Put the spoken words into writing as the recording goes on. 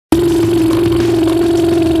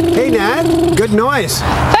Good noise.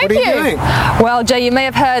 Thank you. What are you doing? Well, Jay, you may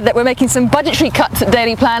have heard that we're making some budgetary cuts at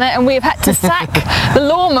Daily Planet, and we have had to sack the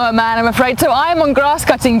lawnmower man, I'm afraid, so I'm on grass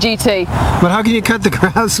cutting duty. But how can you cut the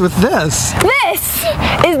grass with this? This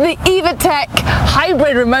is the EvaTech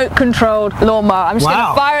hybrid remote controlled lawnmower. I'm just going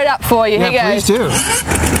to fire it up for you. Here Yeah, goes. please do.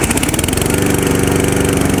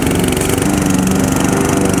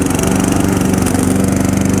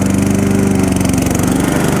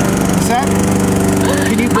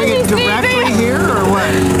 Can you bring it directly here or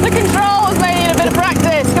what? The controls may need a bit of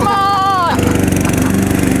practice. Come on!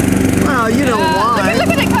 Well, you know why. Look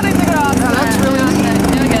at it cutting the grass. Yeah, that's really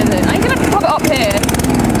neat. I'm going to pop it up here,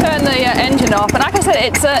 turn the engine off, and like I said,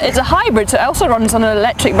 it's a hybrid, so it also runs on an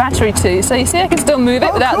electric battery too. So you see, I can still move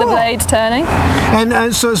it without the blades turning.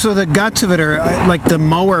 And so the guts of it are like the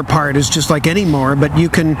mower part is just like any mower, but you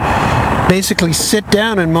can basically sit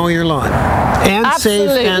down and mow your lawn and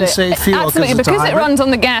save fuel. Absolutely, because it runs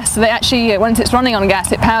on the gas. They actually, once it's running on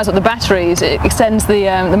gas, it powers up the batteries. It extends the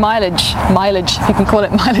mileage, if you can call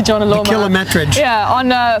it mileage on a lawnmower. The kilometrage. Yeah, on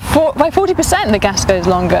by 40% the gas goes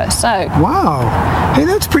longer. So. Wow. Hey,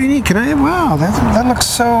 that's pretty neat. Wow, that looks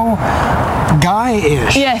so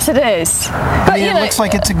guy-ish. Yes, it is. But it looks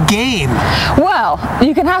like it's a game. Well,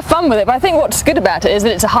 you can have fun with it, but I think what's good about it is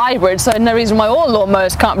that it's a hybrid, so no reason why all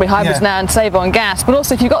lawnmowers can't be hybrids now and save on gas. But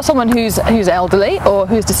also, if you've got someone who's elderly or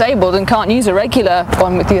who's disabled and can't use a regular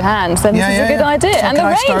one with your hands, then this is a good idea. So and the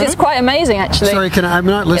range is quite amazing, actually. Sorry, I'm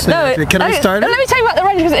not listening. Can I start it? Let me tell you about the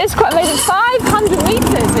range, because it is quite amazing. 500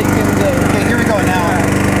 meters it can do. Okay, here we go now.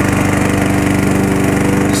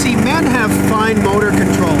 You see, men have fine motor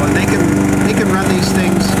control, and they can run these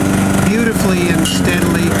things beautifully and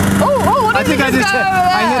steadily. I think I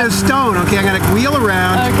hit a stone. Okay, I'm gonna wheel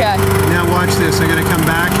around. Okay. Now watch this. I'm gonna come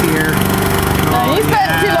back here. You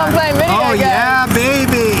spent too long playing video games. Yeah,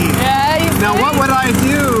 baby. Yeah, you Now what would I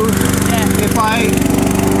do if I...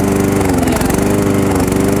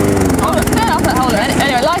 Hold on.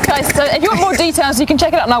 Anyway, like I said, if you want more details, you can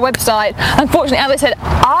check it out on our website. Unfortunately, as I said,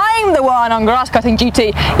 I'm the one on grass cutting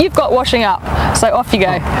duty. You've got washing up. So off you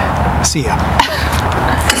go. Oh. See ya.